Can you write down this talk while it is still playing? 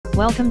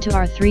Welcome to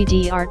our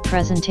 3D art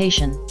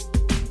presentation.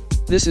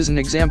 This is an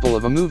example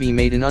of a movie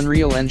made in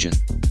Unreal Engine.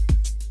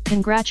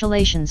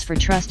 Congratulations for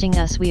trusting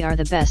us, we are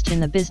the best in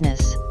the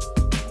business.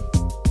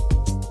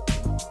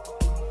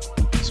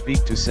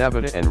 Speak to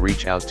Sabata and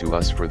reach out to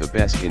us for the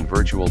best in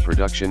virtual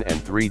production and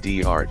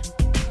 3D art.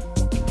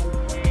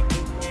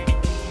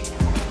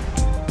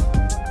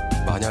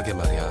 만약에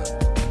말이야.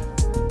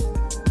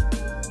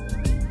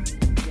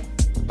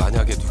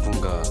 만약에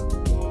누군가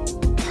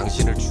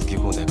당신을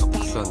죽이고 내가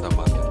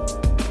복수한다고 하면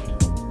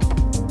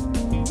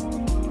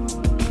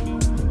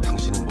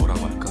당신은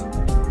뭐라고 할까?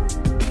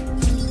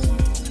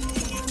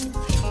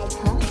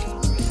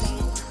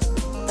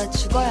 나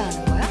죽어야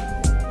하는 거야?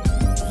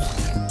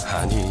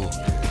 아니,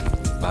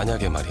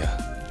 만약에 말이야.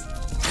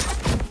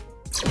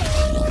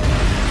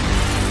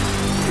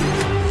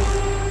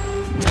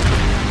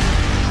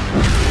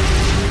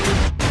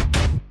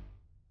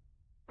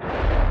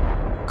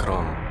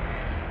 그럼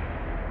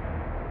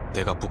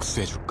내가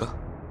복수해줄까?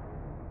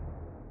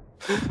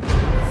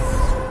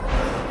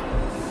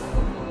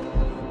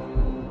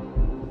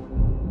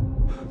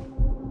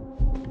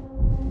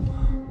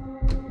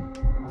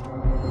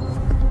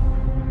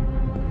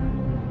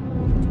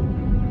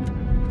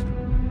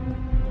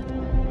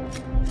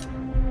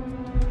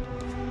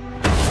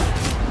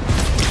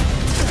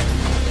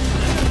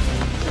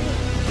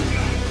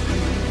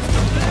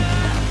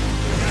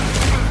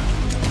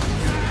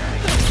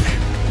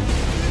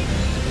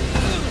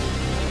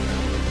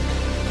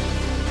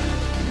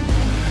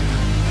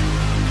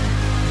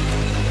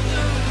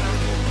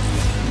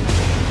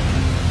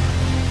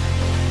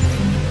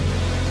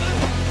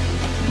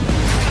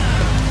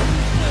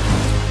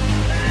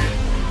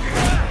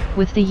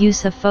 With the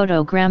use of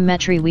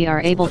photogrammetry we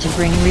are able to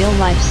bring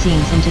real-life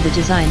scenes into the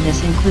design.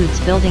 This includes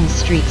buildings,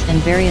 streets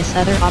and various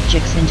other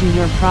objects into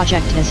your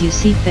project as you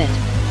see fit.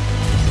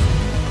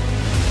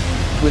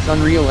 With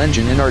Unreal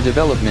Engine in our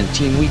development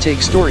team we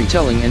take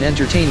storytelling and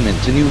entertainment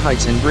to new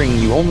heights and bring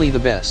you only the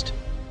best.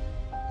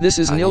 This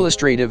is an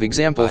illustrative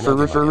example for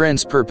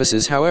reference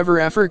purposes, however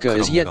Africa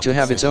is yet to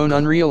have its own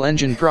Unreal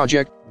Engine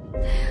project.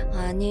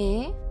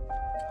 아니.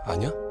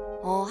 아니야?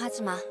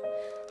 하지마.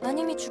 넌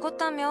이미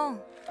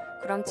죽었다며.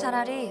 그럼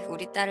차라리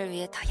우리 딸을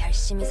위해 더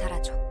열심히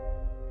살아줘.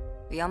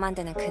 위험한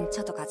데는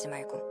근처도 가지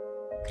말고.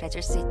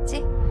 그래줄 수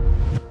있지?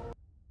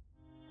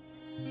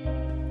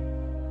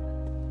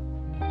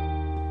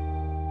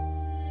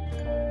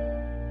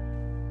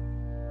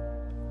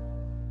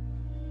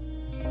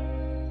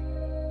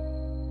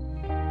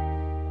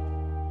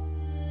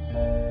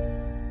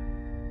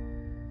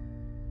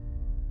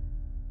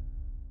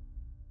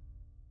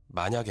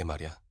 만약에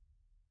말이야.